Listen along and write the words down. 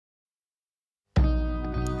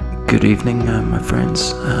Good evening, my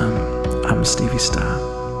friends. I'm Stevie Starr,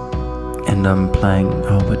 and I'm playing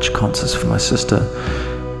a whole bunch of concerts for my sister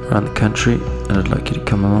around the country, and I'd like you to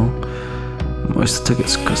come along. Most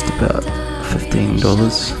tickets cost about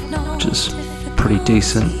 $15, which is pretty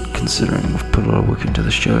decent considering we've put a lot of work into the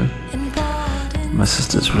show. My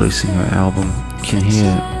sister's releasing her album. You can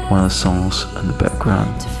hear one of the songs in the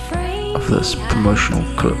background of this promotional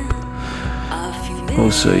clip.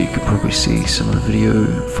 Also, you could probably see some of the video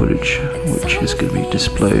footage, which is going to be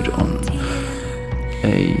displayed on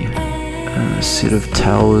a set of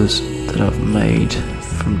towers that I've made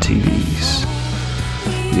from TVs.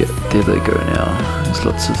 Yeah, there they go now. There's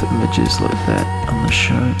lots of images like that on the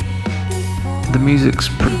show. The music's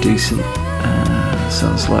pretty decent.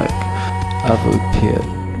 Sounds like Avo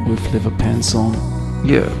Piet with leather pants on.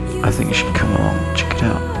 Yeah, I think you should come along, check it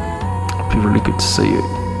out. It'd be really good to see you.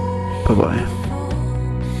 Bye bye.